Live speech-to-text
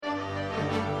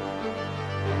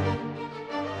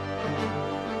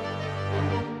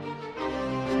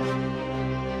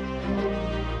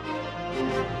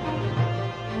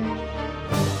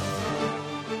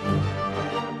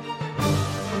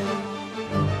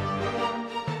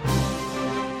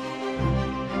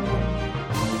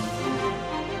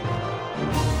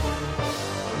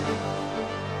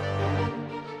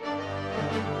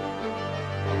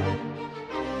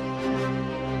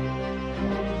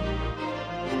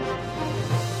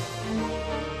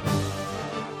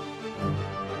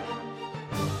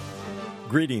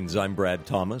Greetings, I'm Brad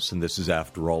Thomas, and this is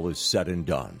After All Is Said and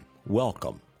Done.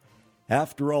 Welcome.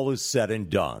 After all is said and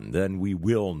done, then we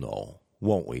will know,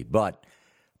 won't we? But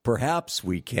perhaps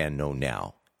we can know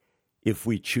now, if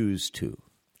we choose to.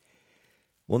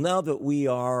 Well, now that we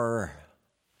are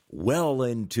well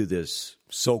into this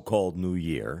so-called new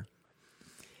year,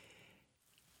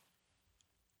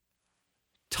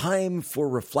 time for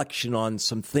reflection on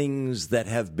some things that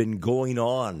have been going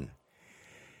on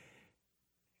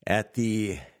at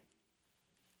the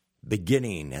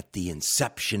beginning, at the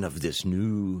inception of this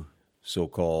new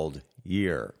so-called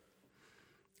year,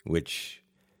 which,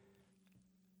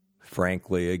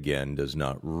 frankly, again, does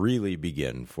not really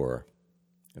begin for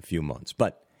a few months.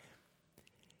 But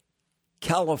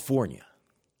California,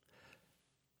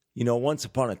 once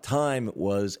upon a time it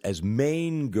was, as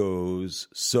Maine goes,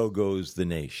 so goes the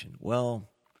nation. Well,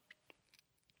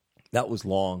 that was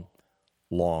long,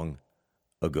 long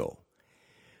ago.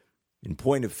 In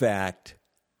point of fact,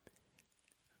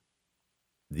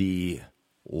 the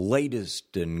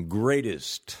latest and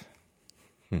greatest,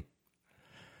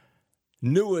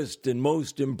 newest and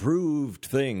most improved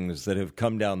things that have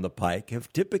come down the pike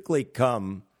have typically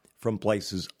come from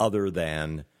places other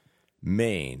than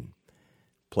Maine,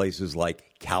 places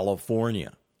like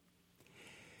California.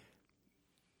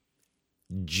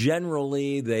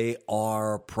 Generally, they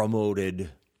are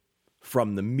promoted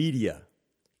from the media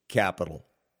capital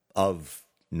of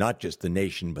not just the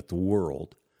nation, but the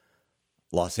world,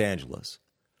 Los Angeles,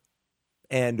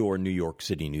 and or New York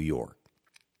City, New York.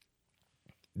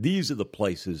 These are the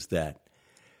places that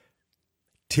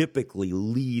typically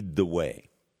lead the way.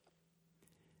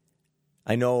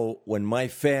 I know when my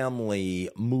family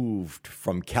moved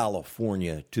from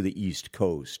California to the East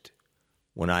Coast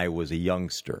when I was a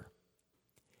youngster,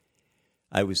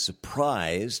 I was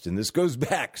surprised, and this goes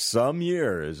back some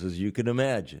years, as you can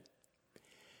imagine.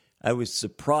 I was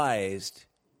surprised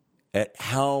at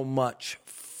how much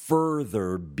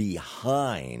further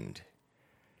behind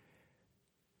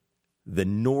the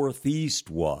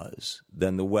Northeast was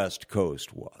than the West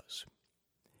Coast was.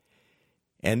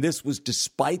 And this was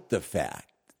despite the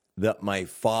fact that my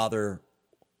father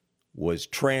was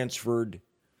transferred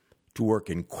to work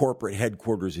in corporate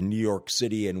headquarters in New York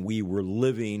City, and we were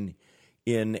living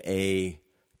in a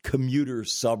commuter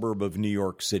suburb of New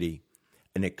York City,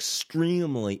 an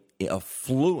extremely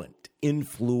affluent,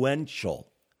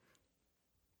 influential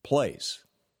place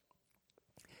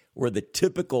where the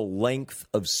typical length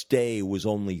of stay was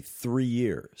only 3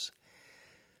 years,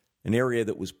 an area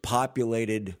that was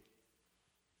populated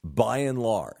by and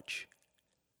large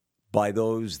by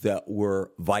those that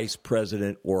were vice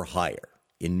president or higher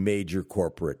in major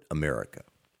corporate America.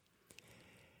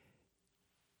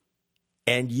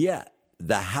 And yet,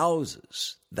 the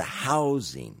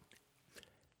housing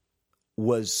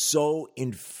was so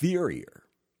inferior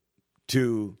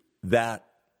to that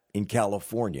in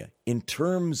California in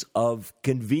terms of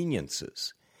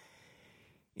conveniences,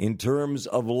 in terms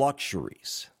of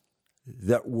luxuries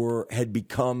that had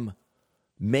become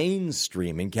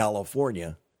mainstream in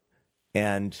California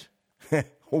and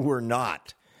were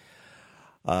not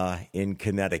in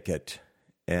Connecticut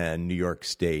and New York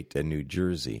State and New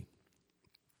Jersey.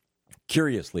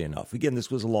 Curiously enough, again,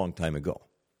 this was a long time ago.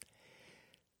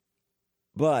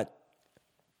 But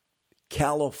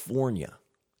California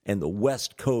and the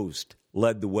West Coast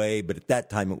led the way, but at that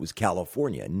time it was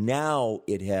California. Now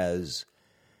it has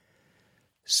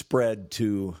spread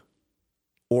to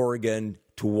Oregon,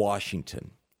 to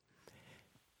Washington.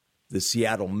 The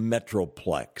Seattle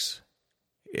Metroplex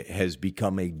has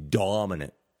become a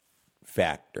dominant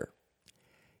factor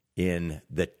in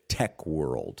the tech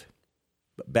world.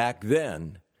 But back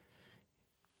then,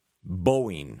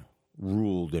 Boeing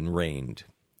ruled and reigned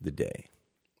the day.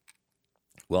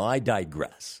 Well, I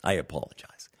digress. I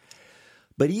apologize.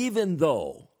 But even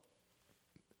though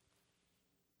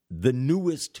the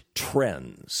newest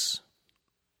trends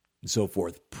and so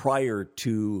forth prior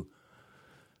to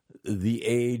the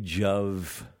age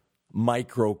of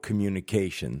micro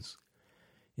communications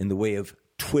in the way of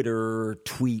Twitter,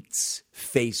 tweets,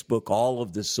 Facebook, all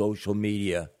of the social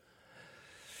media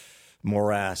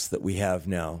morass that we have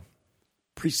now,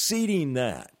 preceding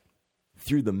that,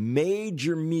 through the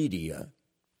major media,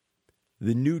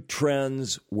 the new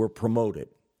trends were promoted,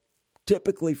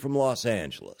 typically from Los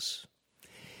Angeles.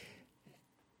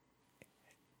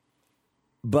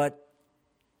 But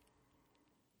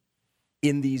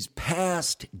in these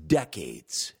past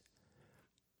decades,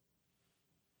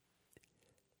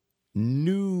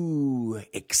 new,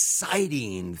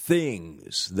 exciting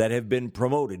things that have been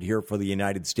promoted here for the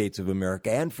United States of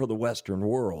America and for the Western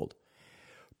world,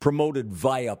 promoted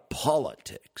via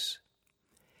politics,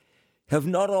 have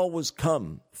not always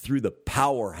come through the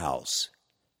powerhouse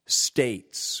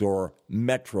states or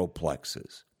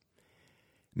metroplexes.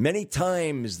 Many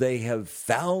times they have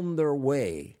found their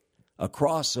way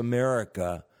across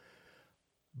America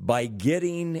by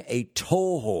getting a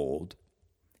toehold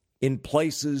in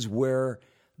places where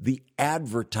the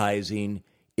advertising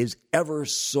is ever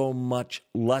so much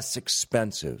less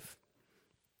expensive,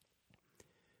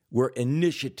 where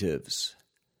initiatives,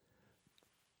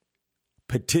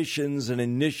 petitions and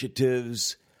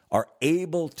initiatives are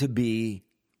able to be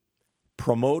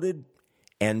promoted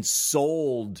and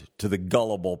sold to the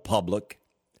gullible public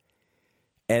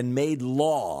and made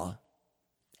law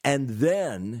and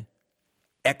then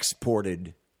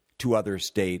exported to other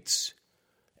states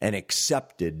and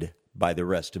accepted by the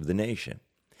rest of the nation.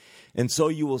 And so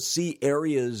you will see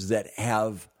areas that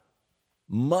have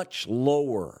much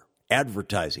lower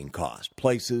advertising cost,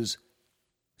 places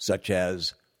such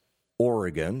as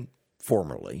Oregon,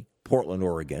 formerly Portland,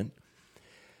 Oregon,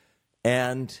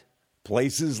 and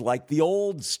places like the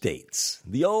old states,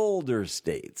 the older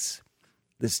states,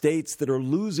 the states that are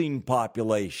losing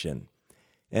population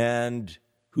and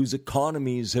whose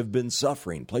economies have been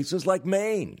suffering, places like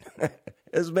Maine.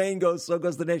 As Maine goes, so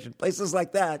goes the nation. Places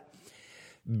like that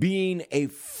being a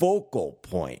focal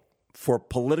point for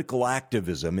political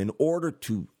activism in order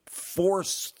to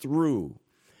force through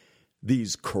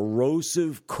these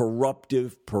corrosive,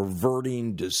 corruptive,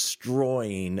 perverting,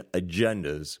 destroying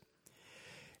agendas,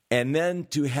 and then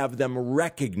to have them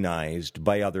recognized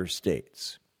by other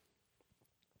states.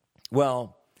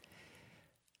 Well,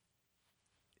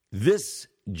 this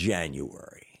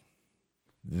January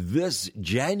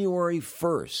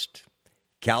 1st,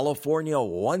 California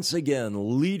once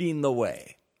again leading the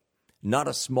way. Not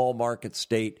a small market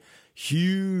state,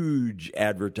 huge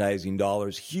advertising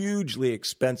dollars, hugely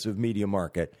expensive media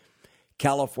market.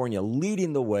 California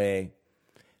leading the way,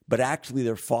 but actually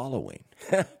they're following.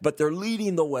 But they're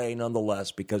leading the way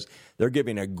nonetheless because they're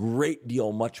giving a great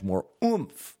deal, much more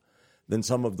oomph than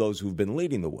some of those who've been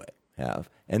leading the way have.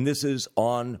 And this is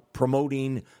on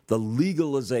promoting the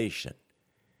legalization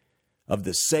of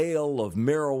the sale of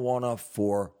marijuana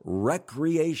for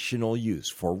recreational use,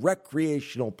 for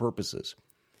recreational purposes.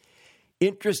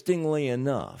 Interestingly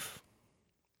enough,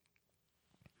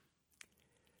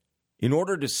 in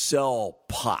order to sell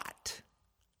pot,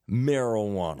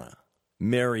 marijuana,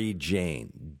 Mary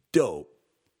Jane, dope,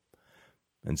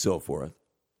 and so forth,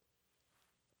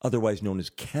 otherwise known as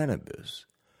cannabis,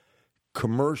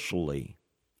 commercially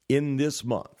in this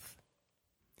month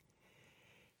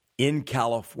in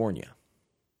California,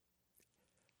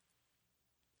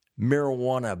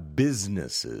 marijuana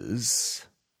businesses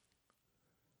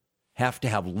have to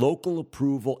have local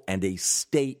approval and a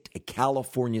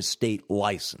California state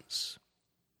license.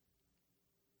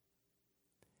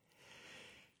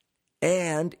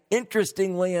 And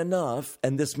interestingly enough,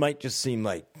 and this might just seem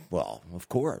like, well, of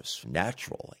course,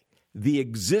 naturally, the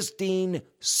existing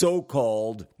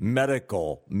so-called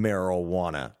medical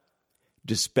marijuana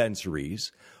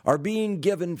dispensaries are being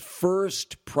given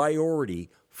first priority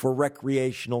for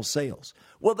recreational sales.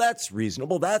 Well, that's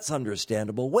reasonable. That's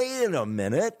understandable. Wait a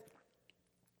minute.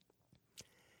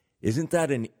 Isn't that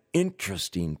an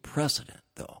interesting precedent,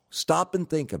 though? Stop and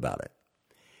think about it.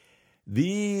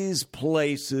 These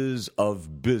places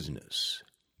of business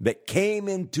that came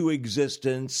into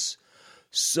existence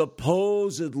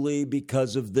supposedly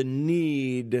because of the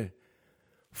need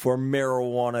for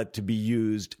marijuana to be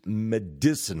used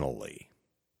medicinally.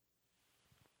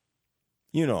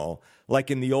 You know, like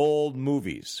in the old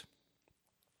movies,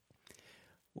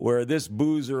 where this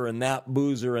boozer and that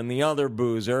boozer and the other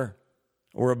boozer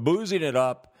were boozing it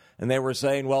up, and they were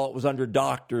saying, well, it was under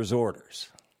doctor's orders,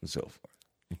 and so forth.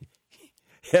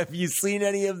 Have you seen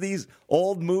any of these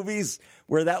old movies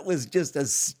where that was just a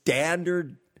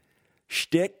standard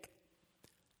shtick?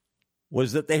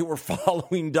 Was that they were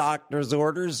following doctor's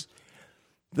orders,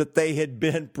 that they had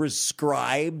been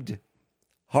prescribed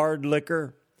hard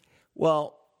liquor?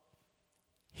 Well,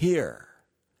 here,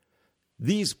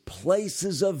 these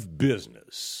places of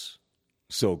business,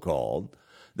 so-called,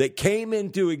 that came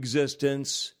into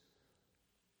existence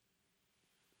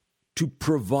to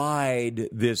provide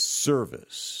this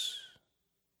service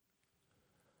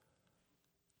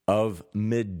of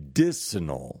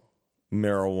medicinal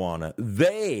marijuana,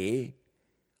 they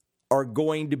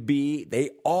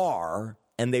are,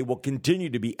 and they will continue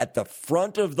to be at the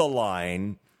front of the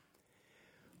line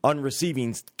on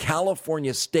receiving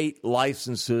California state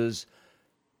licenses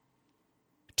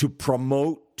to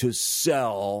promote, to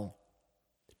sell,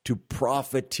 to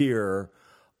profiteer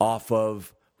off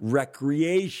of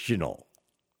recreational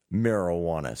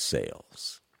marijuana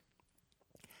sales.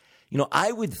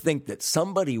 I would think that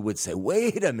somebody would say,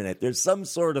 wait a minute, there's some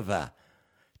sort of a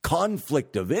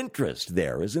conflict of interest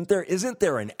there, isn't there? Isn't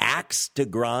there an axe to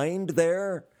grind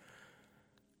there?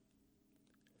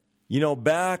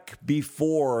 Back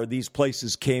before these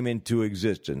places came into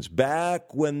existence,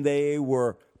 back when they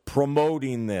were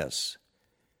promoting this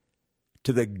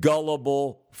to the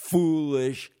gullible,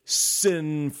 foolish,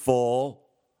 sinful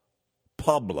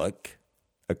public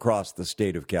across the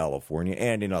state of California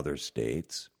and in other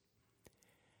states,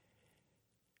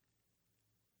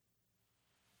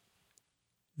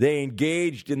 they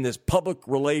engaged in this public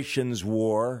relations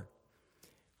war,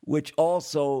 which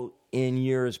also in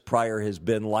years prior has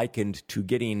been likened to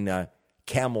getting a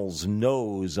camel's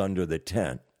nose under the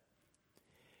tent,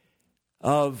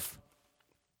 of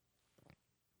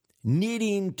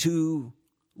needing to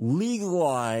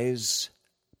legalize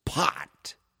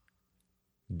pot,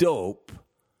 dope,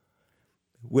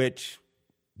 which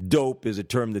dope is a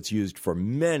term that's used for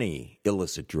many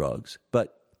illicit drugs,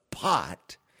 but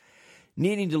pot,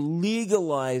 needing to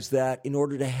legalize that in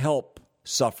order to help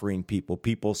suffering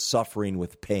people suffering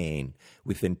with pain,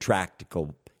 with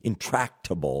intractable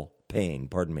pain,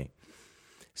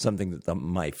 something that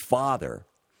my father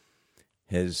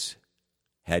has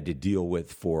had to deal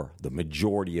with for the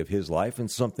majority of his life, and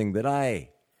something that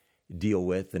I deal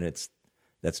with, and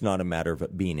that's not a matter of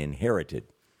it being inherited.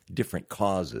 Different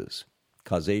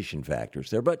causation factors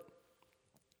there, but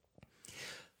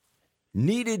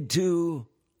needed to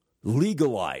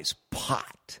legalize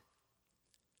pot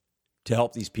to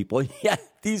help these people. And yet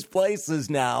these places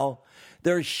now,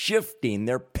 they're shifting,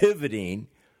 they're pivoting,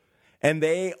 and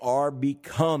they are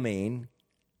becoming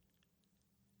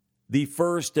the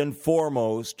first and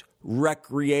foremost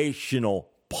recreational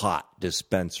pot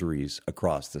dispensaries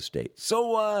across the state. So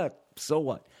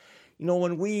what?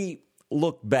 When we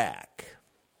look back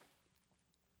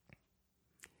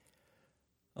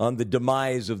on the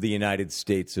demise of the United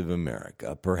States of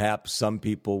America, perhaps some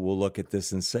people will look at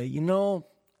this and say,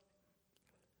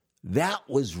 that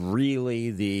was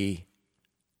really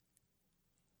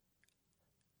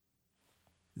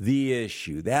the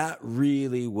issue. That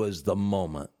really was the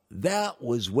moment. That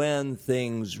was when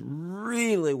things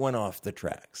really went off the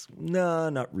tracks. No,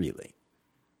 not really.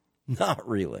 Not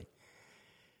really.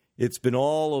 It's been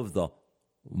all of the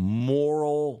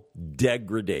moral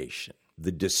degradation,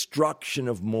 the destruction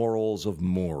of morals, of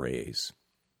mores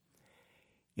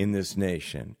in this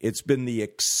nation. It's been the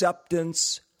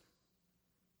acceptance,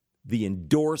 the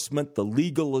endorsement, the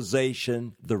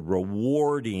legalization, the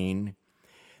rewarding,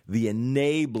 the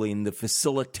enabling, the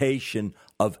facilitation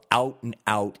of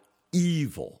out-and-out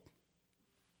evil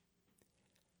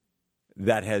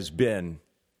that has been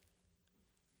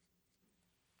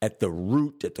at the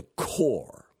root, at the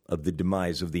core of the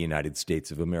demise of the United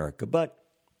States of America. But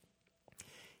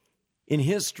in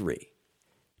history,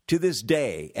 to this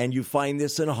day, and you find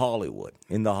this in Hollywood,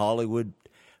 in the Hollywood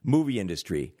movie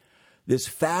industry, this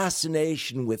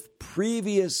fascination with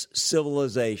previous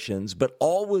civilizations, but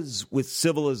always with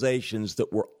civilizations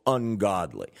that were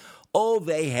ungodly. Oh,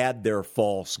 they had their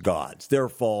false gods, their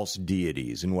false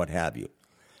deities, and what have you.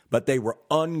 But they were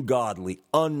ungodly,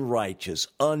 unrighteous,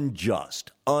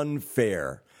 unjust,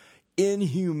 unfair,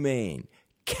 inhumane,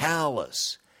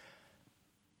 callous,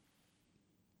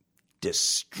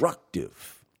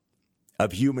 destructive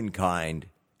of humankind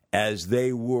as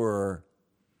they were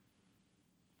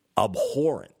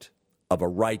abhorrent of a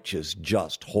righteous,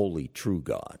 just, holy, true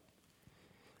God.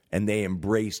 And they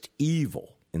embraced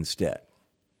evil instead.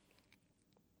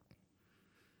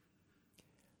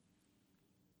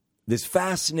 This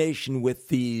fascination with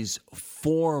these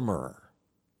former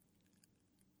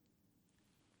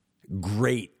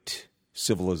great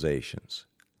civilizations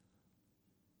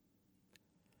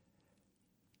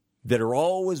that are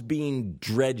always being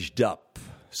dredged up,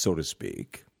 so to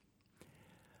speak,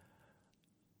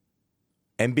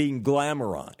 and being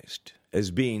glamorized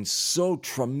as being so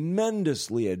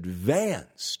tremendously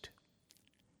advanced.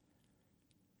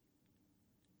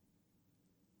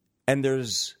 And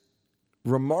there's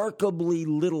remarkably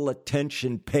little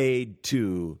attention paid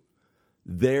to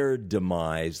their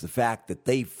demise, the fact that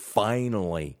they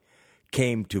finally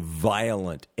came to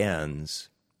violent ends.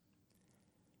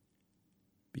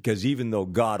 Because even though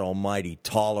God Almighty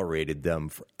tolerated them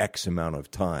for X amount of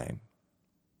time,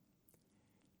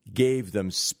 gave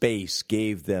them space,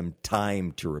 gave them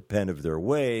time to repent of their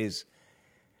ways,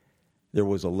 there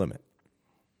was a limit.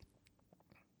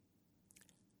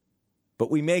 But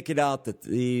we make it out that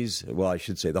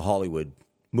the Hollywood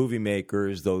movie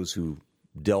makers, those who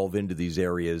delve into these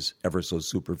areas ever so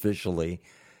superficially,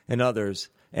 and others,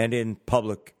 and in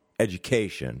public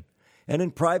education, and in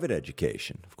private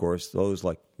education. Of course, those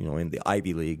like, in the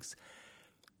Ivy Leagues,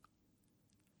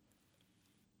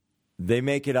 they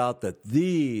make it out that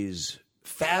these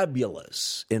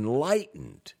fabulous,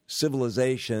 enlightened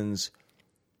civilizations,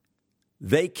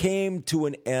 they came to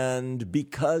an end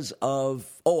because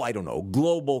of,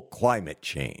 global climate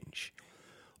change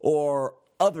or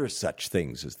other such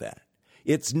things as that.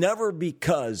 It's never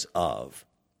because of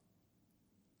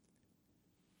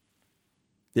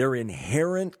their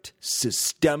inherent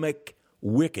systemic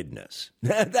wickedness.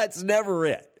 That's never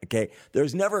it, okay?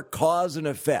 There's never cause and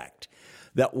effect.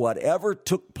 That whatever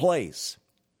took place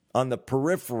on the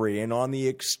periphery and on the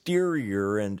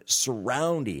exterior and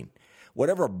surrounding,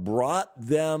 whatever brought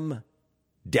them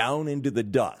down into the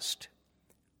dust,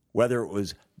 whether it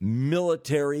was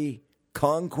military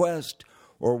conquest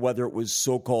or whether it was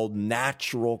so-called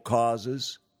natural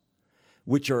causes,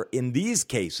 which are in these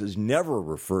cases never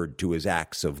referred to as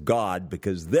acts of God,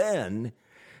 because then,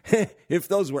 if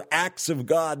those were acts of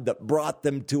God that brought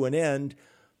them to an end,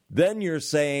 then you're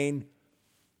saying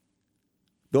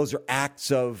those are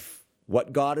acts of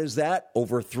what God is that?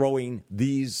 Overthrowing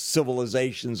these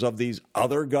civilizations of these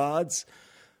other gods?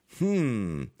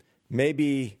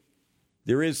 Maybe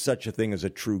there is such a thing as a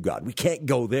true God. We can't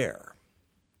go there.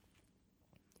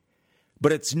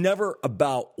 But it's never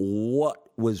about what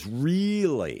was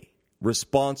really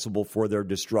responsible for their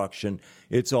destruction.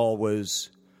 It's always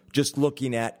just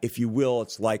looking at, if you will,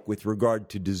 it's like with regard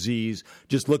to disease,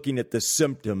 just looking at the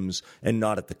symptoms and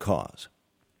not at the cause.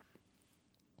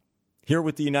 Here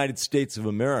with the United States of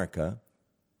America,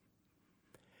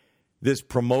 this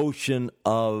promotion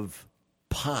of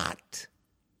pot,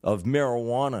 of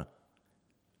marijuana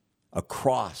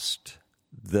across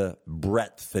the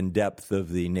breadth and depth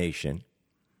of the nation,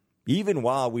 even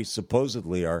while we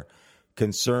supposedly are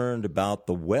concerned about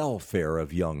the welfare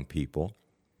of young people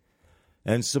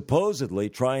and supposedly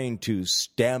trying to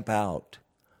stamp out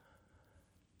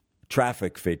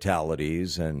traffic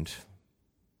fatalities and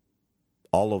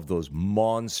all of those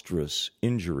monstrous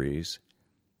injuries,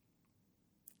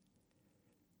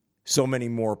 so many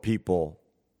more people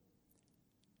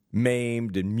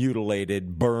maimed and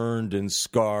mutilated, burned and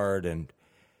scarred, and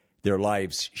their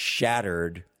lives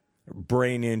shattered,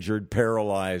 brain injured,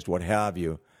 paralyzed, what have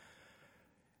you,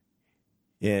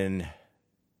 in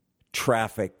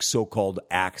traffic, so-called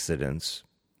accidents,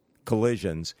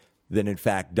 collisions, than in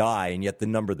fact die, and yet the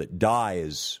number that die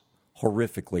is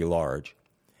horrifically large.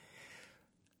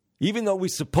 Even though we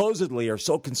supposedly are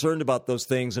so concerned about those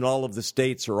things, and all of the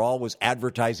states are always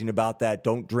advertising about that,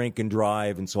 don't drink and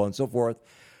drive, and so on and so forth,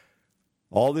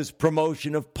 all this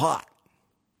promotion of pot.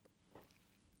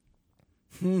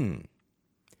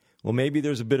 Well, maybe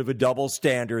there's a bit of a double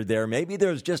standard there. Maybe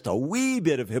there's just a wee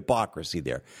bit of hypocrisy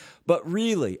there. But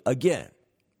really, again,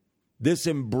 this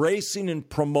embracing and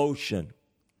promotion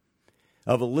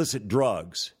of illicit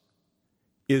drugs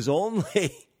is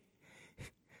only...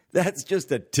 That's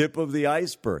just a tip of the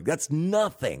iceberg. That's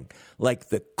nothing like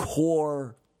the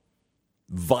core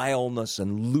vileness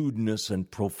and lewdness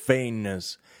and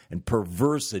profaneness and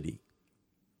perversity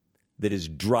that is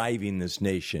driving this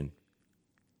nation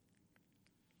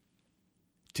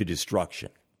to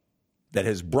destruction, that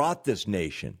has brought this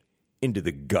nation into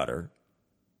the gutter,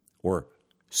 or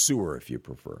sewer if you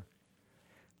prefer.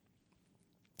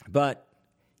 But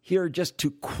here, just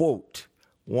to quote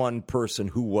one person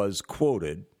who was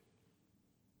quoted,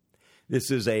 this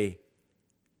is a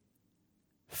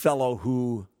fellow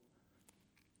who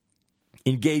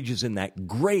engages in that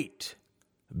great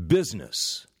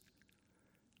business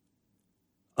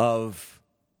of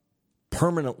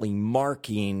permanently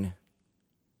marking,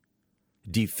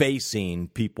 defacing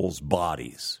people's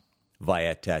bodies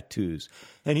via tattoos.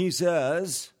 And he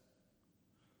says,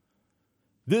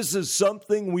 this is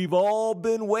something we've all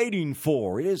been waiting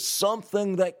for. It is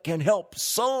something that can help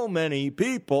so many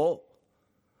people.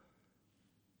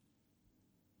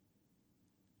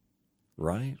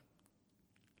 Right?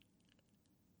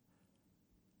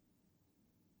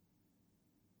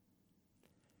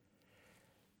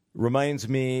 Reminds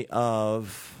me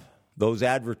of those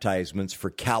advertisements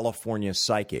for California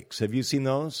psychics. Have you seen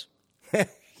those?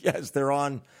 Yes, they're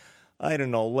on,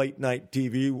 late night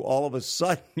TV. All of a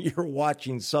sudden, you're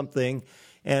watching something,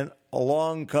 and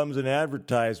along comes an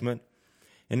advertisement,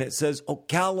 and it says,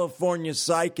 California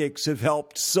psychics have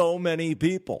helped so many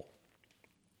people.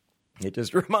 It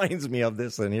just reminds me of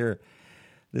this, and here,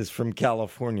 this from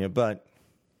California. But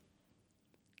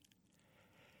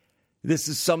this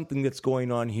is something that's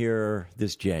going on here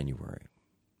this January.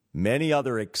 Many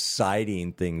other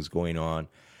exciting things going on,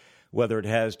 whether it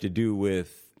has to do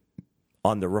with,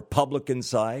 on the Republican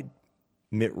side,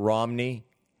 Mitt Romney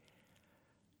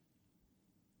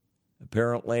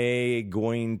apparently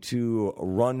going to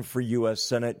run for U.S.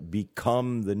 Senate,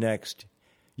 become the next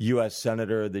U.S.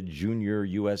 Senator, the junior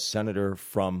U.S. Senator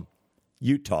from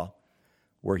Utah,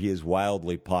 where he is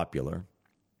wildly popular.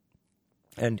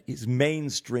 And he's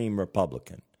mainstream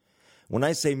Republican. When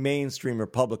I say mainstream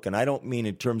Republican, I don't mean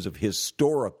in terms of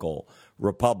historical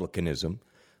Republicanism.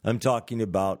 I'm talking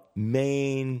about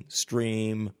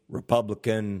mainstream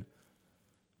Republican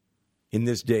in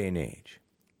this day and age,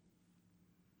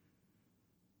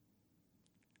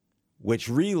 which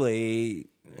really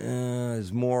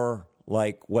is more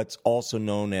like what's also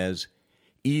known as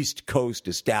East Coast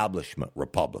establishment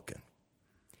Republican,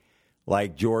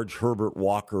 like George Herbert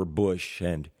Walker Bush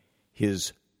and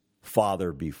his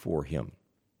father before him.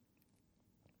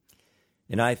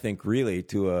 And I think really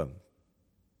to a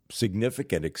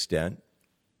significant extent,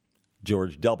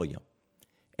 George W.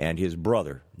 and his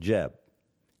brother, Jeb.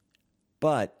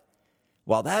 But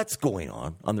while that's going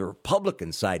on the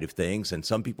Republican side of things, and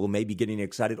some people may be getting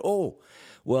excited, oh,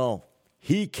 well,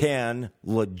 he can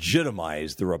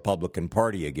legitimize the Republican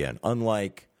Party again,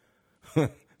 unlike the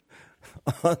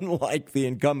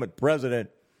incumbent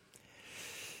president.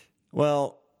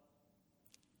 Well,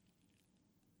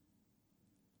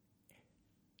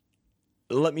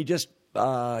 let me just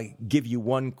give you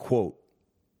one quote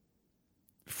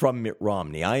from Mitt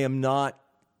Romney. I am not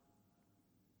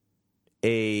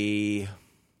a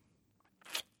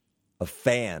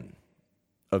fan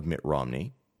of Mitt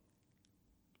Romney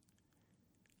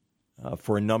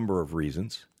for a number of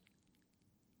reasons.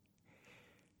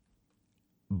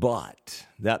 But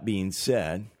that being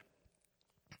said,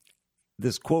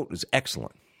 this quote is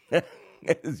excellent.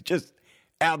 It's just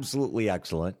absolutely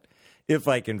excellent, if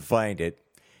I can find it.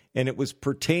 And it was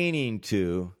pertaining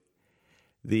to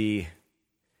the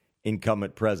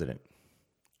incumbent president.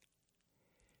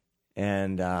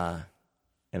 And I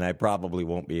probably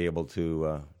won't be able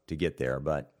to get there,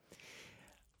 but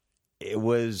it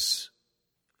was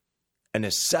an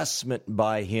assessment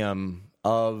by him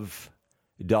of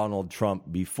Donald Trump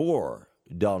before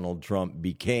Donald Trump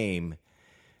became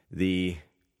the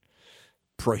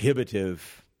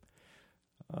prohibitive,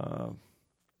 what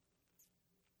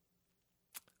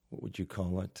would you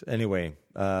call it? Anyway,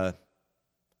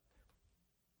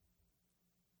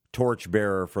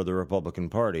 torchbearer for the Republican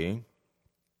Party.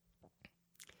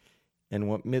 And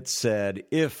what Mitt said,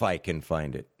 if I can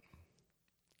find it.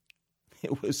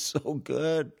 It was so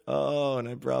good. Oh, and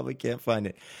I probably can't find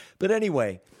it. But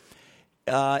anyway,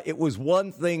 it was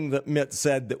one thing that Mitt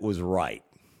said that was right.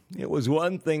 It was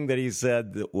one thing that he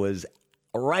said that was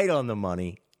right on the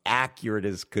money, accurate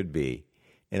as could be.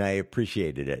 And I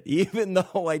appreciated it. Even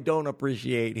though I don't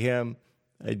appreciate him,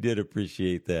 I did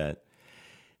appreciate that.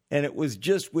 And it was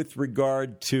just with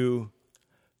regard to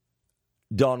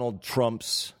Donald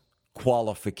Trump's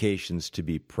qualifications to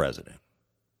be president.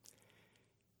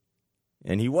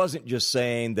 And he wasn't just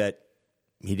saying that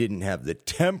he didn't have the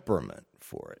temperament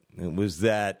for it. It was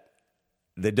that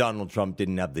Donald Trump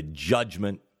didn't have the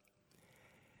judgment.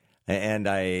 And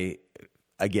I,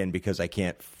 again, because I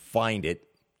can't find it,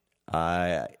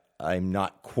 I'm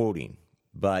not quoting,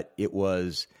 but it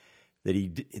was that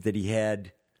he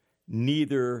had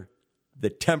neither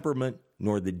the temperament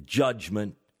nor the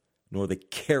judgment nor the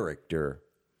character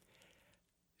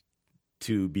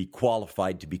to be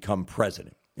qualified to become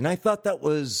president. And I thought that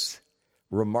was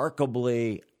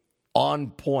remarkably on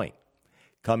point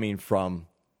coming from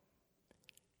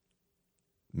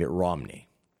Mitt Romney.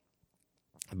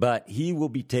 But he will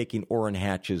be taking Orrin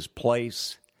Hatch's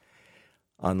place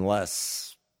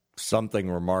unless something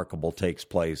remarkable takes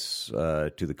place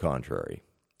to the contrary.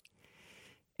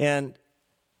 And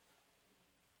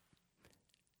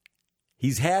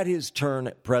he's had his turn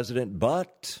at president,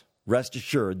 but rest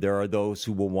assured there are those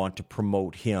who will want to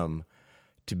promote him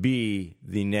to be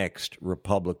the next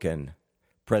Republican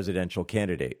presidential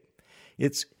candidate.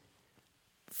 It's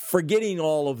forgetting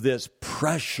all of this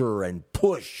pressure and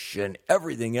push and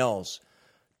everything else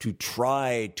to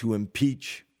try to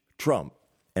impeach Trump.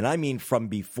 And I mean from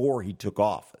before he took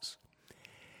office.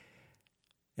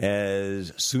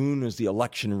 As soon as the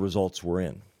election results were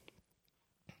in,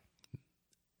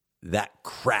 that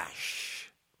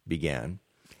crash began.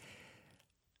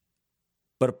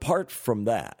 But apart from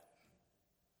that,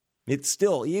 it's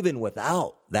still, even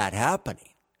without that happening,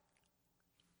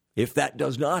 if that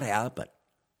does not happen,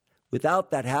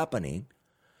 without that happening,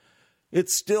 it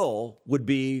still would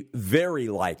be very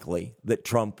likely that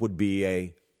Trump would be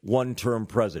a one-term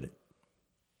president.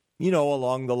 You know,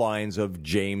 along the lines of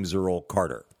James Earl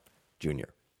Carter Jr.,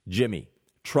 Jimmy,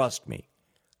 trust me,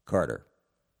 Carter,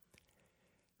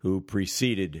 who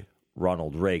preceded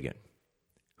Ronald Reagan,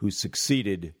 who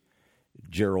succeeded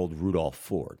Gerald Rudolph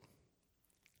Ford.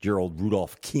 Gerald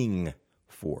Rudolph King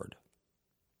Ford.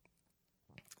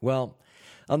 Well,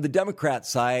 on the Democrat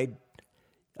side,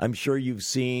 I'm sure you've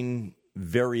seen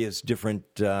various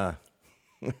different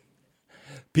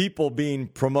people being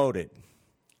promoted.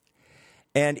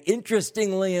 And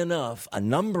interestingly enough, a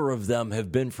number of them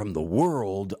have been from the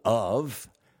world of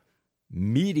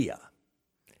media,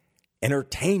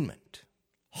 entertainment,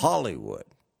 Hollywood.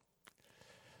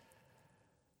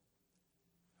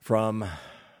 From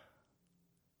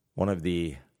one of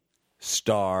the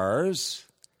stars,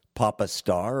 Papa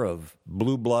Star of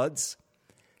Blue Bloods,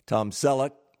 Tom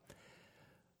Selleck,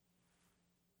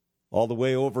 all the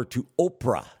way over to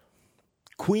Oprah,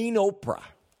 Queen Oprah.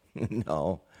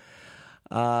 No.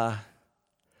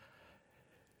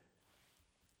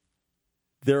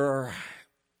 There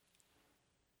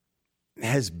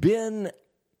has been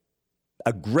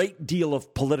a great deal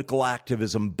of political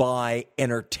activism by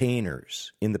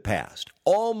entertainers in the past,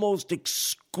 almost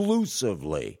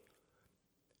exclusively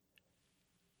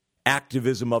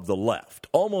activism of the left,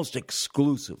 almost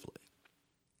exclusively.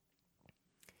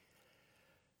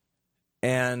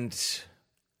 And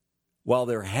while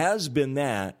there has been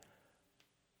that,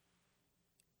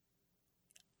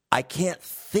 I can't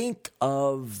think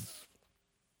of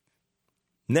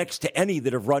next to any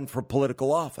that have run for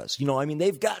political office.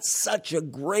 They've got such a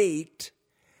great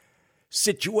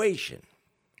situation,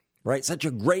 right? Such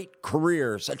a great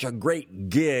career, such a great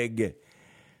gig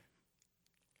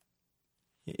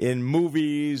in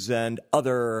movies and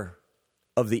other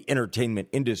of the entertainment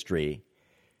industry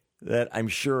that I'm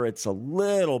sure it's a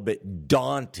little bit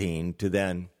daunting to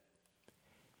then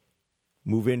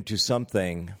move into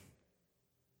something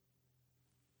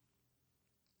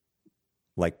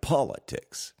like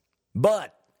politics.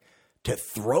 But to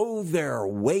throw their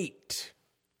weight,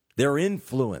 their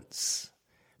influence,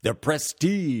 their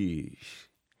prestige,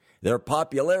 their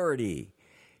popularity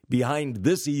behind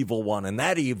this evil one and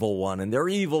that evil one and their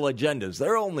evil agendas,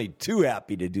 they're only too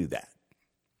happy to do that,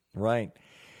 right?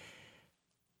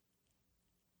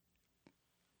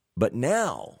 But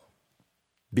now,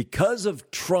 because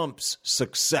of Trump's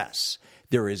success,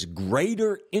 there is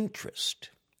greater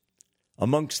interest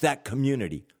amongst that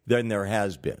community than there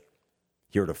has been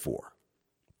heretofore.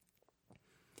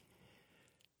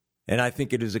 And I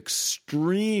think it is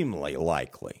extremely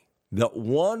likely that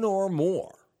one or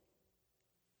more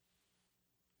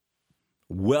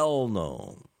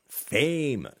well-known,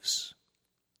 famous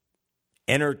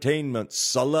entertainment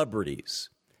celebrities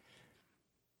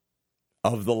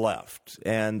of the left,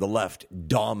 and the left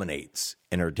dominates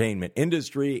entertainment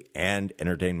industry and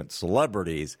entertainment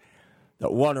celebrities,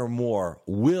 that one or more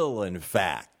will, in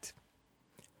fact,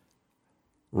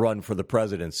 run for the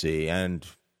presidency and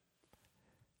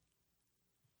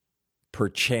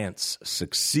perchance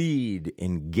succeed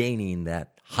in gaining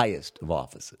that highest of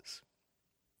offices.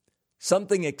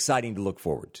 Something exciting to look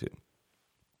forward to.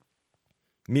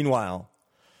 Meanwhile,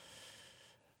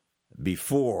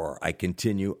 before I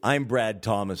continue, I'm Brad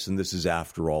Thomas, and this is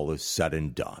After All Is Said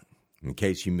and Done, in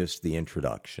case you missed the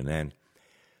introduction. And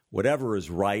whatever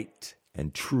is right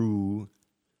and true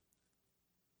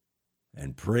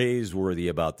and praiseworthy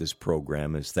about this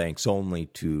program is thanks only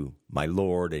to my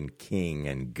Lord and King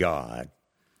and God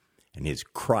and his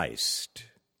Christ,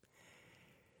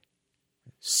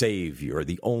 Savior,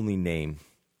 the only name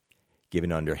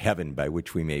given under heaven by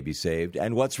which we may be saved.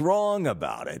 And what's wrong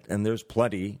about it, and there's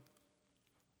plenty,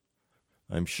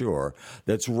 I'm sure,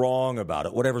 that's wrong about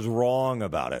it, whatever's wrong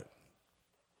about it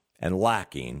and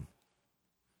lacking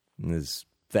is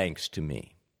thanks to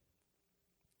me.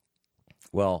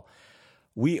 Well,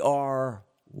 we are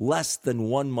less than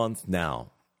 1 month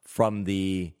now from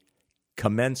the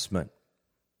commencement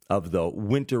of the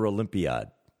Winter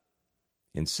Olympiad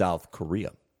in South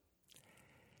Korea.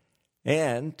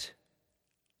 And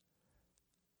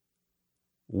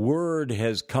word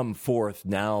has come forth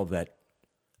now that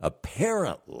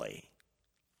apparently,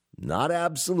 not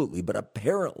absolutely, but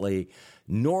apparently,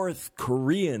 North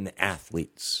Korean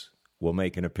athletes will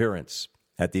make an appearance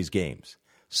at these games.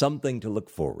 Something to look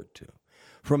forward to.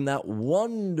 From that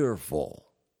wonderful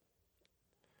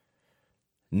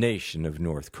nation of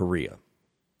North Korea.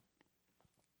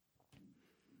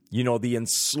 You know, the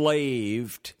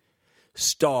enslaved,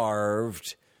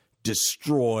 starved,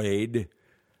 destroyed,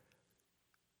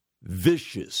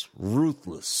 vicious,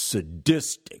 ruthless,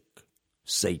 sadistic,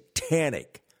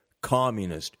 satanic,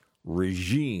 communist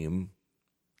regime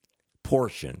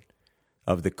portion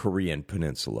of the Korean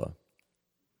Peninsula.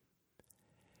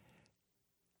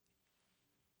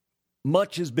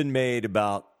 Much has been made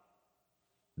about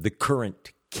the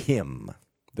current Kim,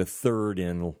 the third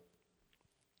in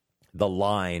the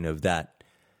line of that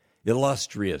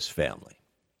illustrious family,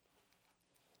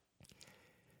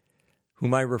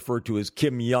 whom I refer to as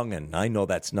Kim Jong-un. I know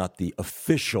that's not the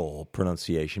official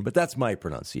pronunciation, but that's my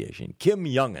pronunciation. Kim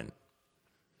Jong-un.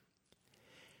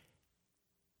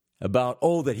 About,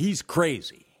 that he's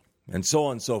crazy, and so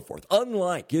on and so forth.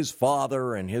 Unlike his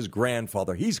father and his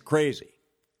grandfather, he's crazy,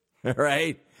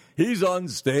 right? He's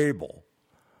unstable.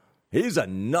 He's a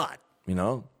nut,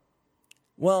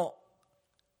 Well,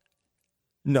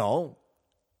 no.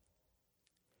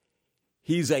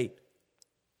 He's a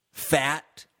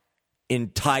fat,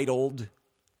 entitled,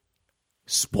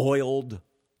 spoiled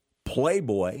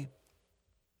playboy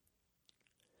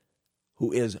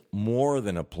who is more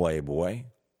than a playboy,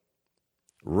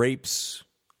 rapes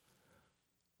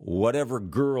whatever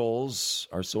girls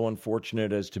are so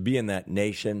unfortunate as to be in that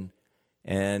nation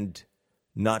and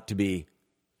not to be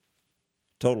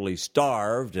totally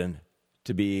starved and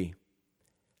to be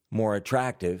more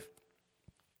attractive.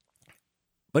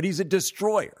 But he's a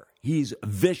destroyer. He's a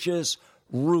vicious,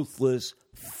 ruthless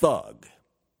thug.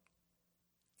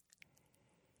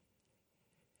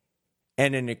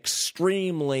 And an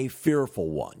extremely fearful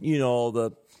one.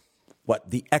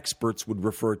 What the experts would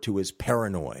refer to as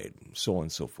paranoid, and so on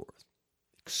and so forth.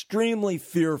 Extremely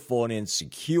fearful and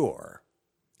insecure,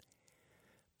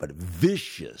 but a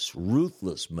vicious,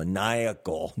 ruthless,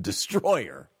 maniacal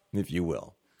destroyer, if you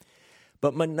will.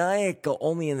 But maniacal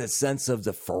only in the sense of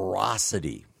the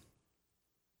ferocity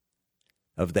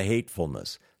of the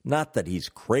hatefulness. Not that he's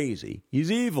crazy,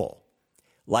 he's evil,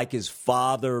 like his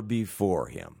father before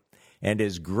him and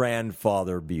his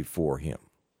grandfather before him.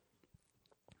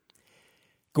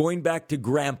 Going back to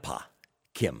Grandpa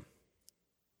Kim,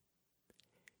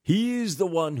 he's the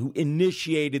one who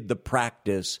initiated the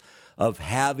practice of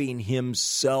having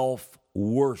himself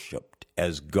worshipped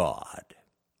as God.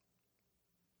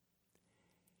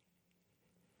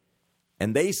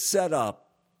 And they set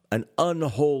up an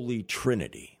unholy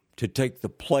trinity to take the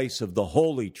place of the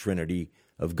holy trinity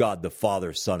of God the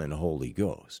Father, Son, and Holy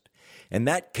Ghost. And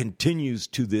that continues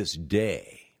to this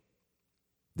day.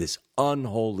 This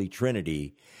unholy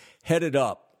trinity headed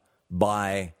up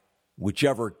by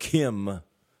whichever Kim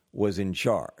was in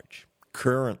charge.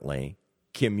 Currently,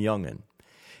 Kim Jong-un.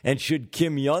 And should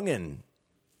Kim Jong-un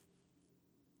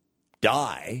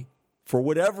die for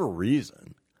whatever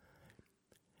reason,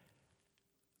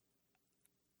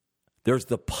 there's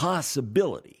the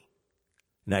possibility,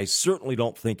 and I certainly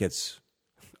don't think it's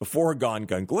a foregone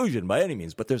conclusion by any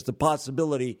means, but there's the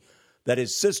possibility that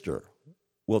his sister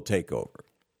will take over.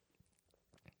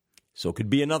 So it could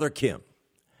be another Kim.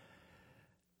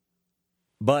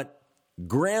 But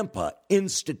Grandpa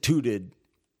instituted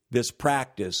this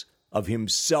practice of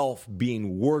himself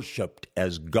being worshipped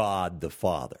as God the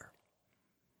Father.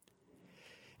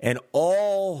 And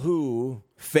all who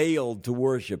failed to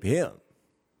worship him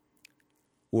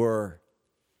were,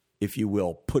 if you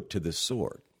will, put to the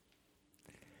sword.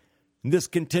 And this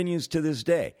continues to this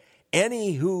day.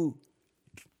 Any who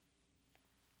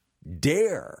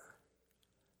dare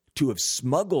to have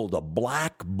smuggled a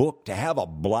black book, to have a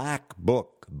black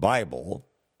book Bible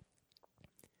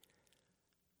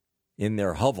in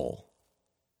their hovel,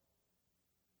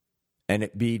 and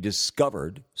it be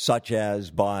discovered, such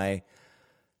as by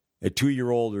a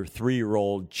 2-year-old or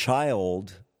 3-year-old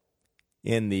child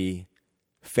in the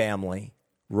family,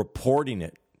 reporting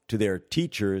it to their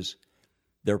teachers,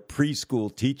 their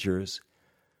preschool teachers,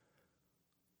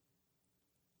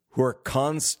 who are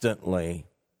constantly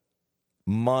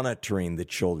monitoring the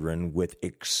children with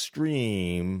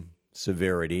extreme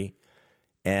severity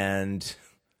and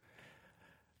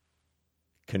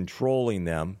controlling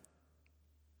them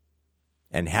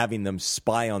and having them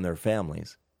spy on their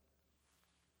families.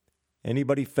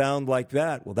 Anybody found like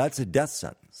that, well, that's a death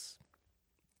sentence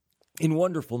in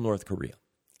wonderful North Korea.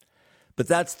 But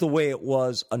that's the way it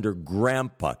was under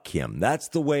Grandpa Kim. That's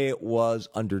the way it was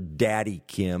under Daddy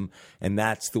Kim. And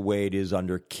that's the way it is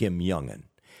under Kim Jong-un.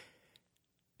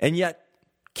 And yet,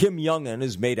 Kim Jong-un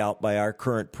is made out by our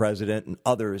current president and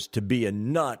others to be a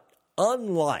nut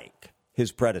unlike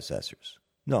his predecessors.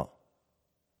 No.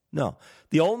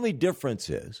 The only difference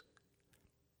is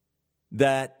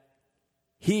that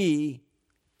he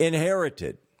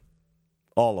inherited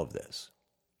all of this.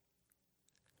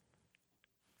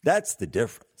 That's the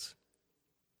difference.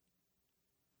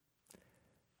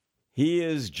 He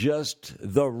is just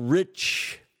the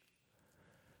rich,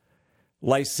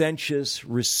 licentious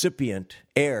recipient,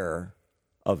 heir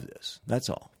of this. That's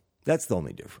all. That's the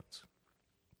only difference,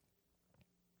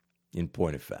 in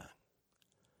point of fact.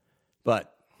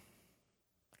 But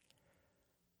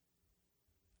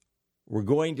we're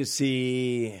going to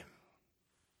see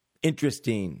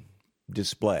interesting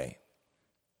display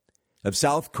of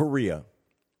South Korea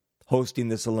hosting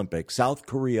this Olympics. South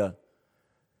Korea,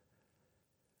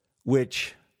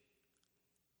 which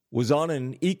was on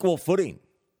an equal footing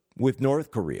with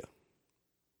North Korea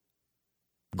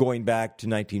going back to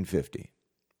 1950.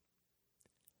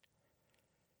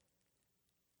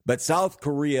 But South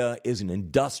Korea is an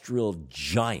industrial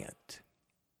giant,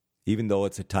 even though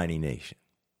it's a tiny nation.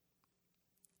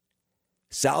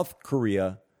 South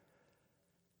Korea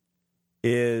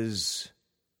is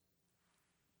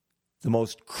the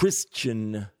most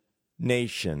Christian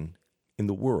nation in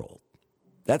the world.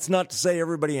 That's not to say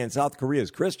everybody in South Korea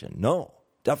is Christian. No,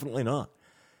 definitely not.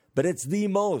 But it's the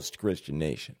most Christian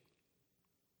nation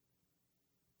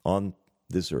on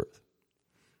this earth.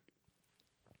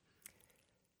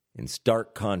 In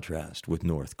stark contrast with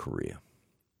North Korea.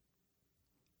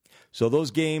 So those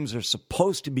games are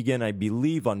supposed to begin, I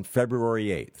believe, on February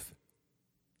 8th.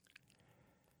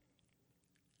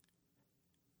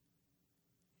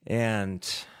 And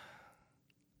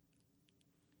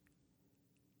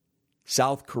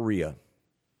South Korea,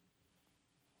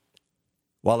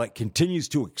 while it continues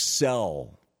to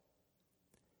excel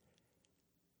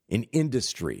in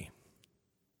industry,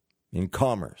 in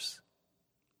commerce,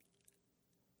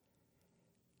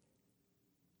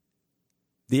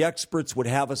 the experts would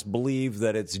have us believe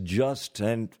that it's just,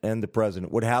 and the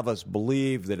president would have us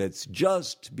believe that it's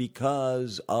just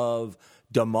because of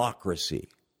democracy.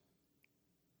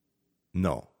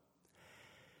 No.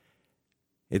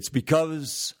 It's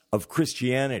because of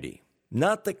Christianity.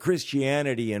 Not that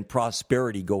Christianity and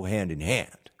prosperity go hand in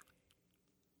hand.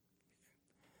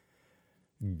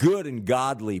 Good and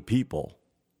godly people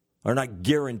are not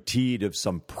guaranteed of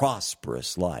some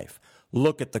prosperous life.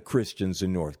 Look at the Christians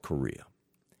in North Korea.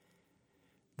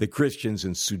 The Christians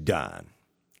in Sudan,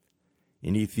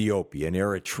 in Ethiopia, in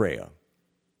Eritrea,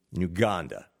 in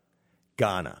Uganda,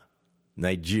 Ghana,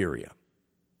 Nigeria,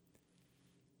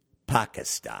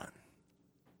 Pakistan,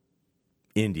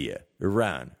 India,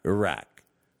 Iran, Iraq,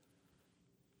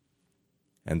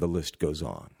 and the list goes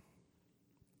on.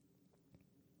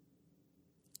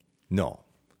 No.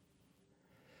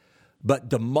 But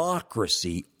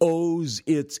democracy owes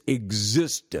its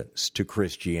existence to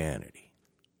Christianity.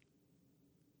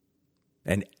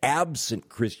 And absent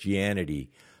Christianity,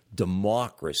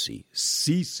 democracy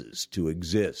ceases to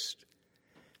exist.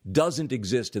 Doesn't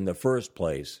exist in the first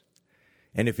place.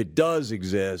 And if it does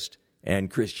exist,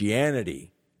 and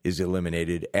Christianity is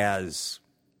eliminated as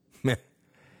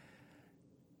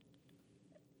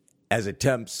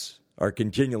attempts are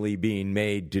continually being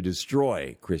made to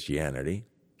destroy Christianity,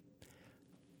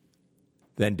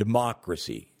 then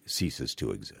democracy ceases to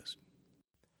exist.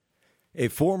 A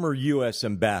former U.S.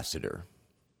 ambassador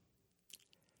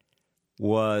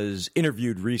was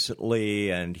interviewed recently,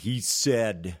 and he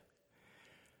said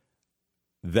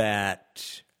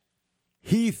that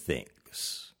he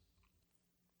thinks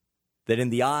that in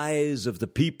the eyes of the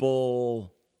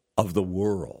people of the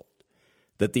world,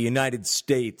 that the United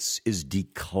States is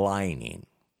declining,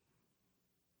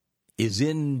 is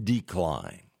in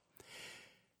decline.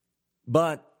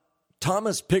 But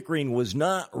Thomas Pickering was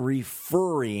not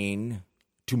referring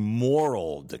to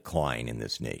moral decline in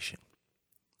this nation.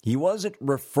 He wasn't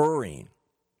referring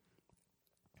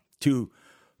to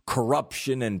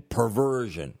corruption and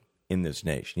perversion in this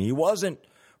nation. He wasn't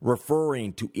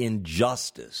referring to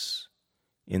injustice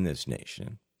in this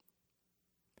nation.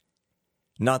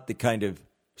 Not the kind of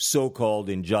so-called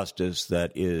injustice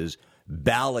that is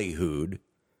ballyhooed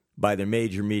by the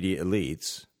major media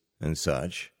elites and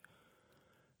such,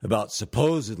 about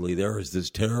supposedly there is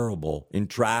this terrible,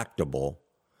 intractable,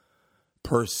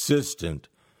 persistent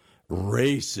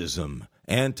racism,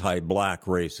 anti-black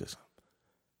racism.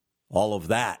 All of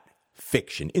that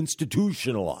fiction,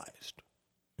 institutionalized.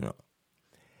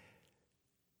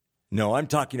 No, I'm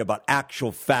talking about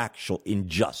actual factual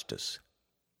injustice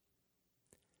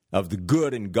of the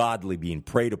good and godly being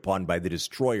preyed upon by the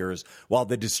destroyers, while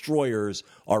the destroyers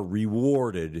are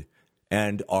rewarded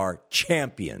and are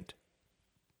championed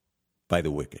by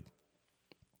the wicked.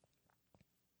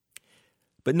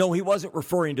 But no, he wasn't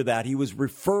referring to that. He was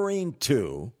referring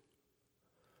to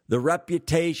the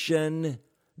reputation,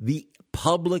 the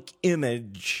public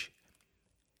image,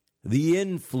 the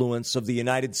influence of the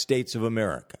United States of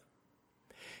America.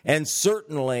 And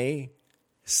certainly,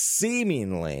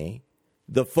 seemingly,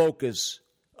 the focus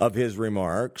of his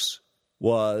remarks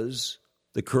was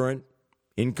the current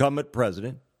incumbent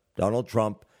president, Donald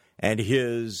Trump, and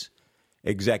his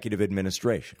executive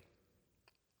administration.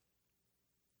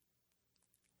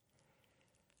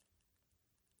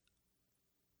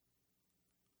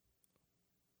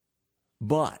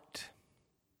 But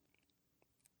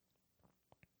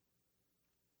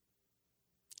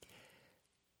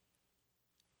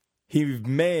he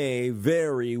may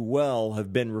very well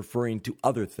have been referring to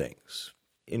other things.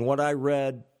 In what I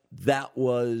read, that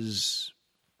was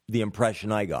the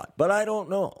impression I got. But I don't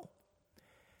know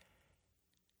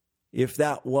if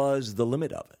that was the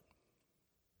limit of it,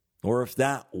 or if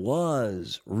that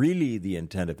was really the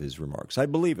intent of his remarks. I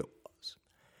believe it was.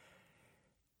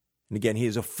 And again, he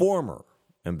is a former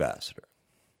ambassador.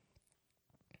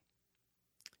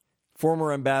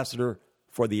 Former ambassador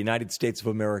for the United States of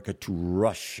America to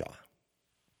Russia.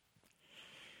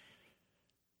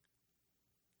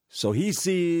 So he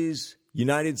sees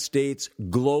United States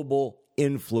global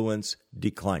influence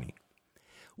declining.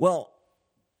 Well,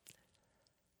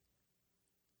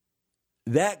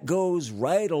 that goes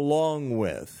right along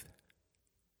with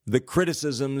the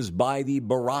criticisms by the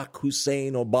Barack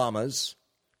Hussein Obamas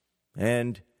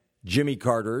and Jimmy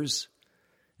Carters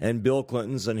and Bill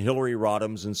Clintons and Hillary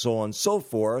Rodhams and so on and so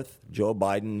forth, Joe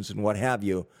Biden's and what have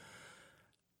you,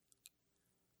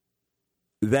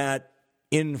 that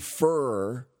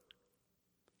infer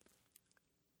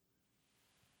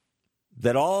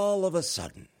that all of a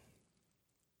sudden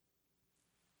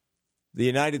the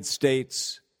United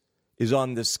States is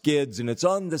on the skids, and it's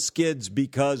on the skids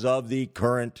because of the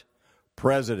current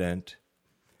president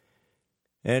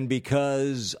and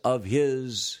because of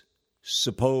his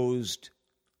supposed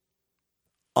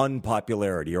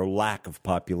unpopularity or lack of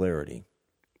popularity.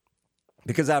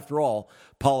 Because after all,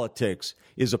 politics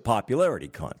is a popularity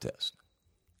contest.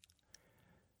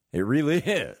 It really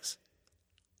is.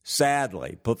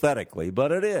 Sadly, pathetically,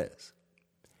 but it is.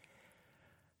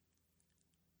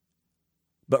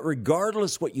 But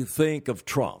regardless what you think of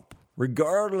Trump,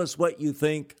 regardless what you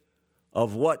think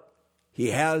of what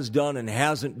he has done and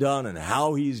hasn't done and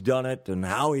how he's done it and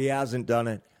how he hasn't done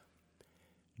it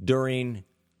during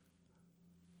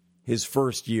his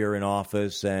first year in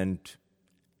office, and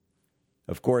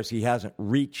of course he hasn't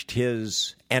reached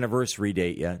his anniversary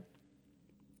date yet,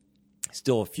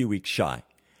 still a few weeks shy.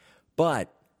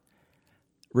 But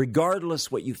regardless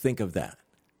what you think of that,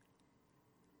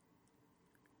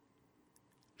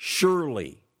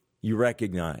 surely you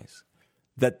recognize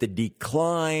that the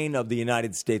decline of the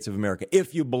United States of America,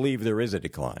 if you believe there is a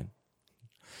decline,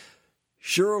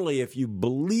 surely if you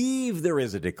believe there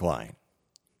is a decline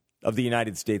of the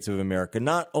United States of America,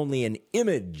 not only an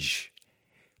image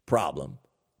problem,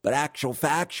 but actual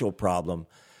factual problem,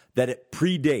 that it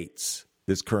predates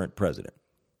this current president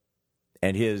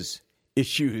and his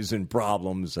issues and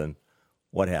problems and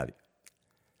what have you.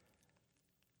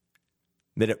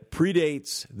 That it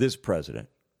predates this president,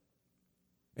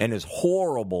 and as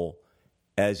horrible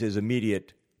as his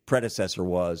immediate predecessor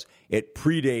was, it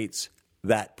predates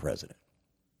that president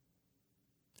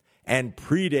and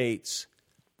predates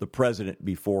the president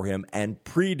before him and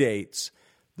predates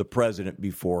the president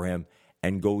before him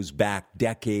and goes back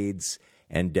decades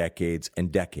and decades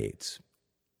and decades.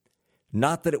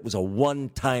 Not that it was a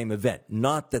one-time event,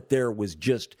 not that there was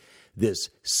just this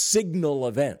signal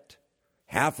event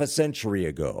half a century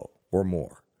ago or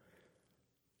more.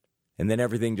 And then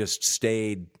everything just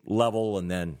stayed level,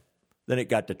 and then it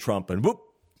got to Trump and whoop,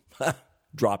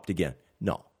 dropped again.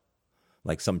 No.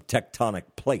 Like some tectonic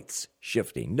plates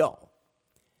shifting. No.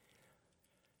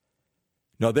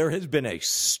 No, there has been a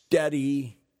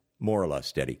steady, more or less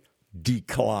steady,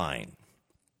 decline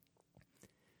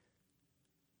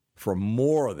for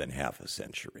more than half a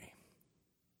century.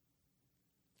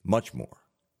 Much more.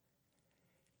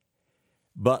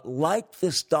 But like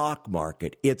the stock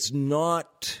market, it's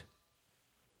not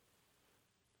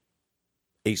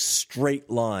a straight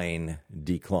line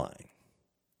decline.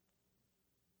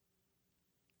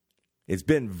 It's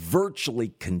been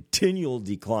virtually continual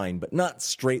decline, but not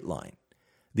straight line.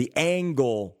 The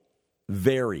angle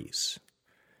varies,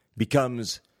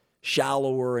 becomes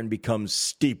shallower and becomes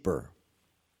steeper.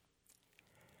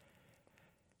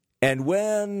 And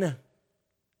when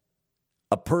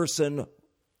a person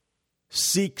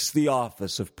seeks the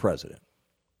office of president,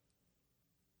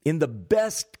 in the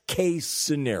best case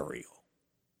scenario,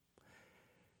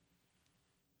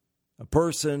 a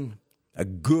person, a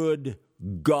good,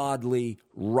 godly,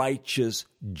 righteous,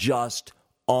 just,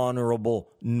 honorable,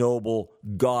 noble,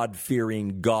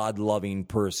 God-fearing, God-loving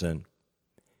person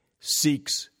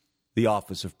seeks the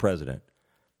office of president.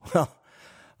 Well,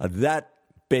 that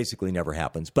basically never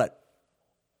happens. But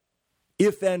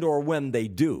if and or when they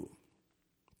do,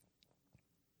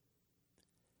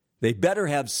 they better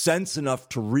have sense enough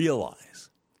to realize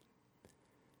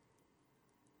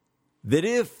that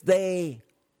if they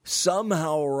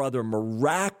somehow or other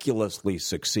miraculously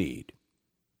succeed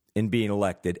in being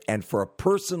elected. And for a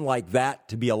person like that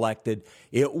to be elected,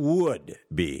 it would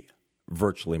be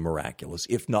virtually miraculous,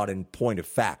 if not in point of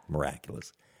fact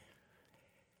miraculous.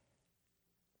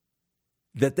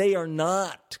 That they are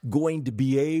not going to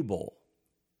be able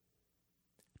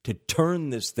to turn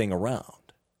this thing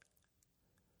around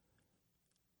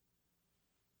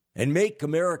and make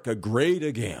America great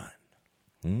again.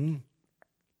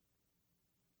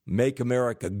 Make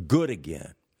America good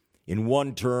again in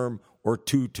 1 term or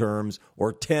 2 terms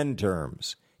or 10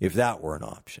 terms, if that were an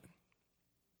option.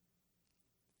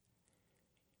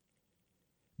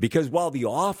 Because while the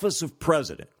office of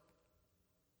president,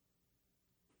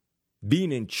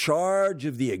 being in charge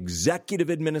of the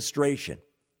executive administration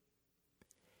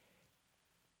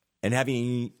and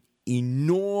having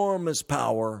enormous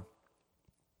power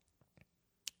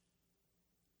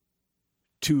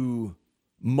to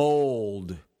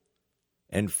mold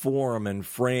and form and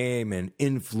frame and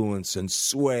influence and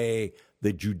sway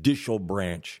the judicial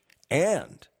branch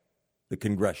and the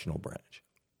congressional branch,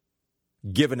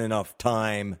 given enough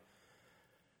time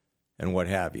and what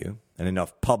have you, and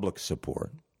enough public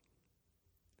support,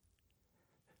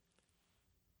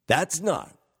 that's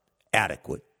not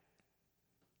adequate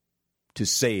to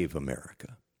save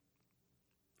America.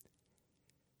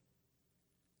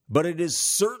 But it is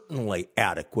certainly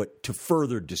adequate to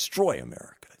further destroy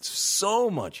America. It's so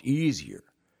much easier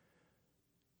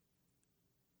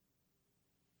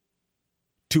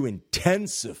to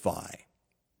intensify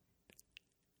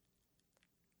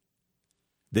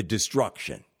the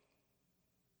destruction,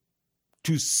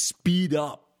 to speed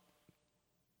up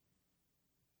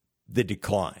the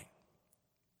decline,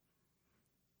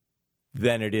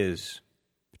 than it is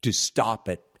to stop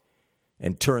it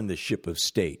and turn the ship of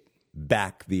state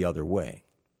back the other way.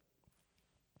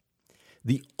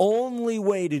 The only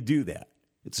way to do that,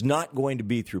 it's not going to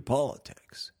be through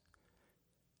politics.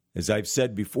 As I've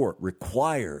said before, it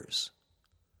requires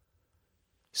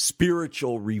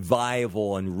spiritual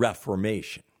revival and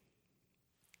reformation.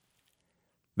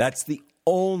 That's the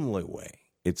only way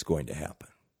it's going to happen.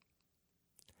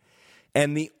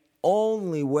 And the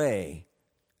only way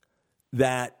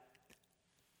that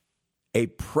a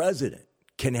president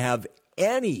can have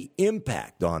any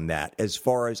impact on that as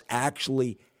far as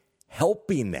actually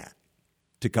helping that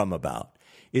to come about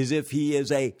is if he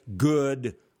is a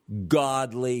good,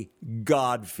 godly,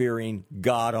 God-fearing,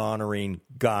 God-honoring,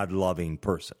 God-loving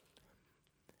person.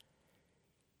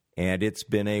 And it's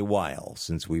been a while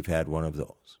since we've had one of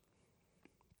those.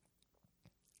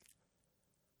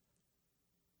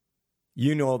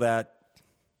 You know that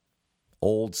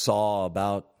old saw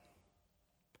about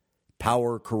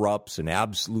power corrupts and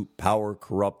absolute power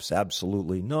corrupts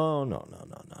absolutely? No.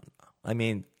 I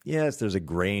mean, yes, there's a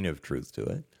grain of truth to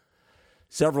it.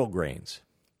 Several grains.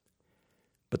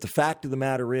 But the fact of the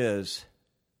matter is,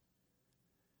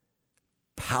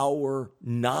 power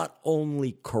not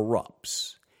only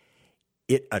corrupts,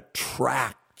 it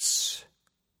attracts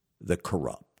the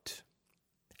corrupt.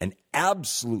 And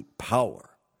absolute power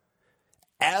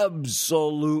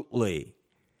absolutely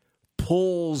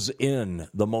pulls in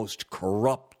the most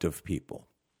corrupt of people.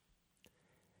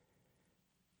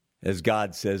 As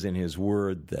God says in his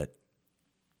word that,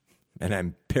 and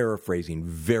I'm paraphrasing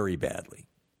very badly,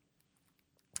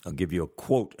 I'll give you a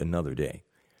quote another day,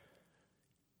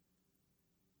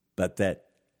 but that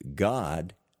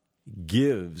God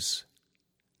gives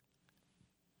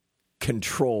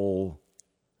control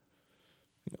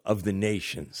of the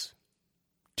nations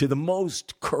to the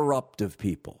most corrupt of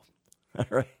people. All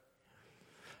right.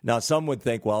 Now, some would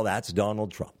think, well, that's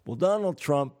Donald Trump. Well, Donald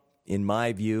Trump, in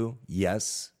my view,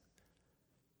 yes,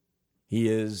 he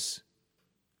is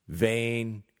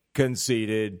vain,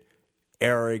 conceited,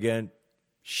 arrogant,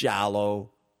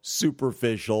 shallow,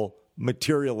 superficial,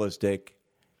 materialistic,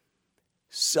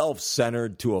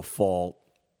 self-centered to a fault.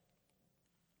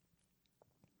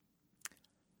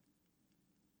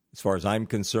 As far as I'm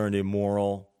concerned,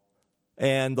 immoral,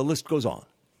 and the list goes on.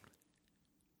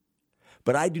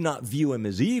 But I do not view him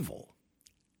as evil.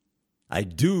 I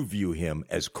do view him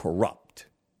as corrupt.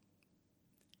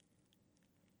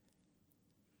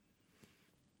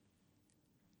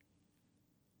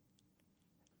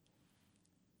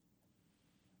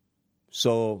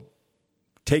 So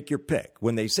take your pick.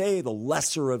 When they say the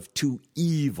lesser of two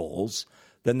evils,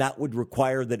 then that would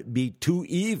require that it be two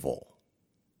evil.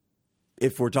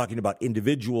 If we're talking about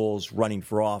individuals running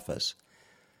for office,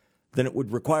 then it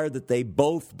would require that they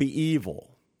both be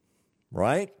evil,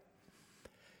 right?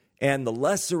 And the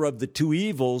lesser of the two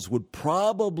evils would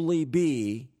probably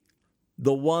be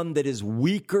the one that is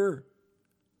weaker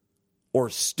or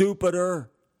stupider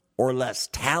or less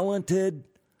talented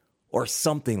or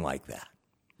something like that,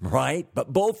 right?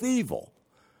 But both evil,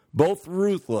 both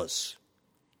ruthless,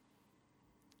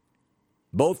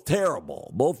 both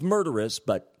terrible, both murderous,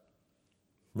 but,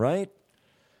 right?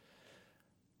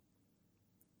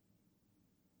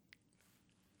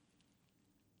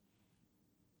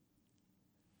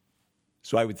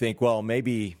 So I would think, well,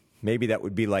 maybe that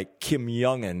would be like Kim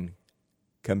Jong-un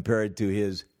compared to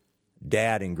his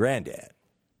dad and granddad.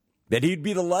 That he'd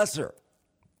be the lesser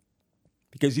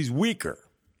because he's weaker,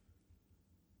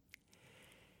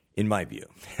 in my view.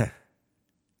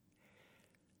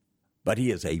 But he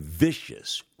is a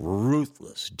vicious,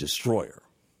 ruthless destroyer.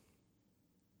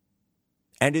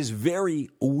 And his very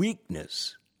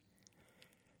weakness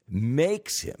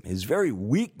makes him, his very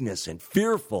weakness and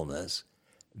fearfulness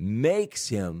makes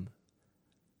him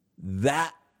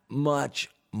that much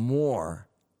more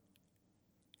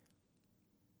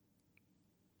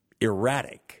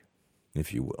erratic,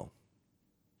 if you will.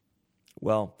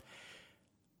 Well,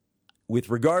 with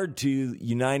regard to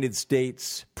United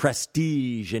States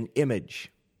prestige and image,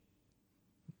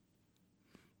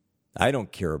 I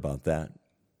don't care about that,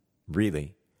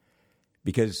 really.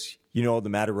 Because, the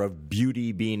matter of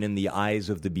beauty being in the eyes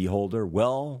of the beholder,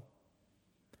 well,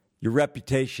 your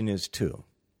reputation is too.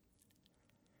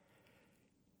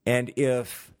 And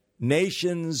if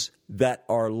nations that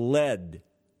are led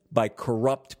by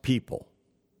corrupt people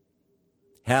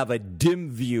have a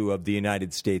dim view of the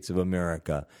United States of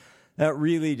America, that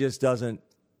really just doesn't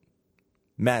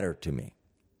matter to me.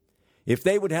 If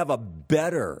they would have a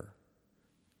better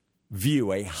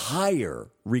view, a higher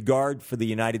regard for the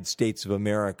United States of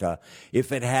America,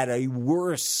 if it had a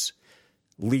worse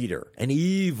leader, an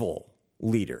evil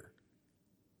leader,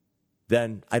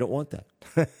 then I don't want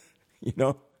that,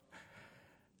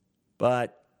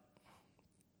 But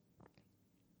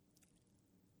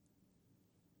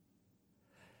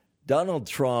Donald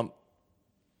Trump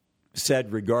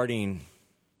said regarding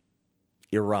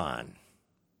Iran,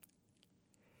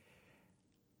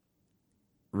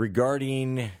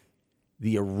 regarding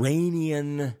the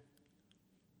Iranian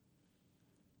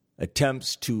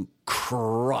attempts to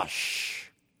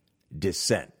crush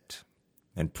dissent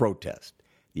and protest,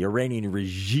 the Iranian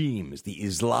regime's, the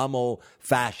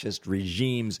Islamo-fascist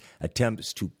regime's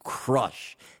attempts to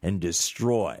crush and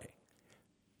destroy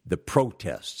the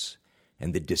protests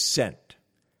and the dissent,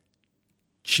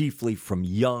 chiefly from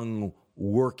young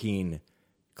working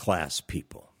class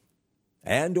people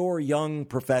and or young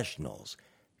professionals,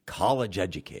 college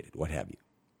educated, what have you.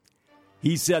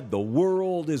 He said the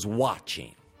world is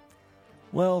watching.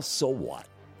 Well, so what?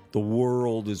 The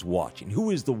world is watching.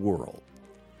 Who is the world?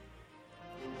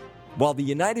 While the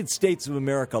United States of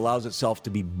America allows itself to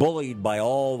be bullied by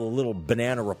all the little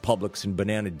banana republics and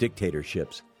banana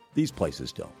dictatorships, these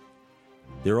places don't.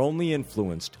 They're only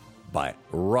influenced by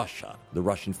Russia, the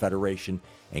Russian Federation,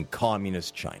 and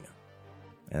communist China.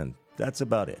 And that's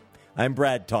about it. I'm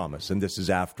Brad Thomas, and this is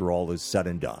After All Is Said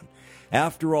and Done.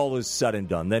 After all is said and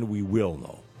done, then we will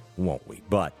know, won't we?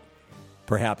 But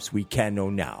perhaps we can know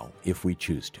now if we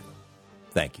choose to.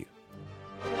 Thank you.